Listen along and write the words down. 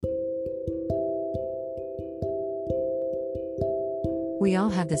We all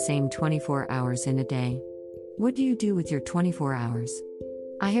have the same 24 hours in a day. What do you do with your 24 hours?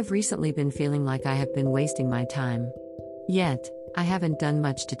 I have recently been feeling like I have been wasting my time. Yet, I haven't done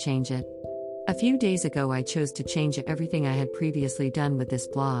much to change it. A few days ago, I chose to change everything I had previously done with this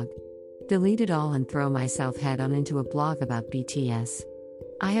blog. Delete it all and throw myself head on into a blog about BTS.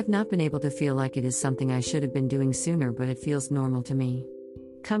 I have not been able to feel like it is something I should have been doing sooner, but it feels normal to me.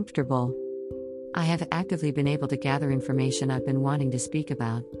 Comfortable. I have actively been able to gather information I've been wanting to speak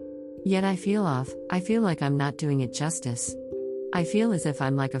about. Yet I feel off. I feel like I'm not doing it justice. I feel as if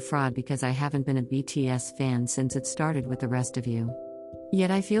I'm like a fraud because I haven't been a BTS fan since it started with the rest of you. Yet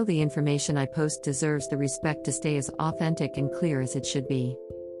I feel the information I post deserves the respect to stay as authentic and clear as it should be.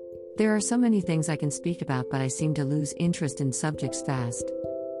 There are so many things I can speak about, but I seem to lose interest in subjects fast.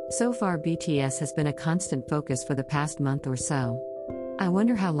 So far, BTS has been a constant focus for the past month or so. I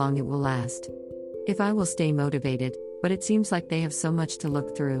wonder how long it will last. If I will stay motivated, but it seems like they have so much to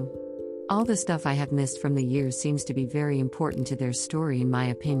look through. All the stuff I have missed from the years seems to be very important to their story, in my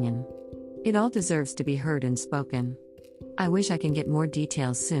opinion. It all deserves to be heard and spoken. I wish I can get more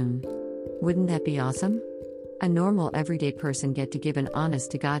details soon. Wouldn't that be awesome? A normal everyday person get to give an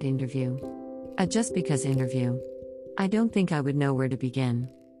honest-to-God interview. A just because interview. I don't think I would know where to begin.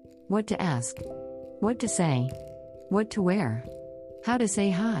 What to ask? What to say? What to wear? How to say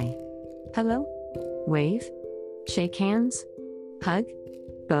hi? Hello? Wave? Shake hands? Hug?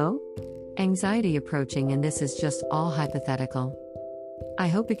 Bow? Anxiety approaching, and this is just all hypothetical. I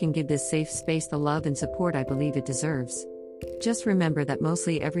hope it can give this safe space the love and support I believe it deserves. Just remember that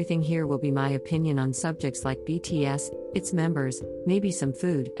mostly everything here will be my opinion on subjects like BTS, its members, maybe some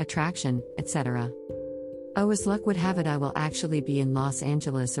food, attraction, etc. Oh, as luck would have it, I will actually be in Los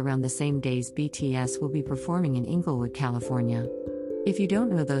Angeles around the same days BTS will be performing in Inglewood, California. If you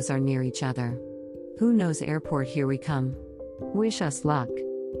don't know, those are near each other. Who knows? Airport, here we come. Wish us luck.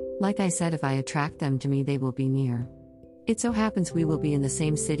 Like I said, if I attract them to me, they will be near. It so happens we will be in the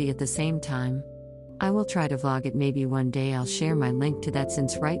same city at the same time. I will try to vlog it. Maybe one day I'll share my link to that,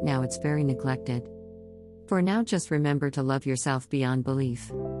 since right now it's very neglected. For now, just remember to love yourself beyond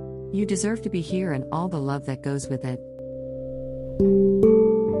belief. You deserve to be here and all the love that goes with it.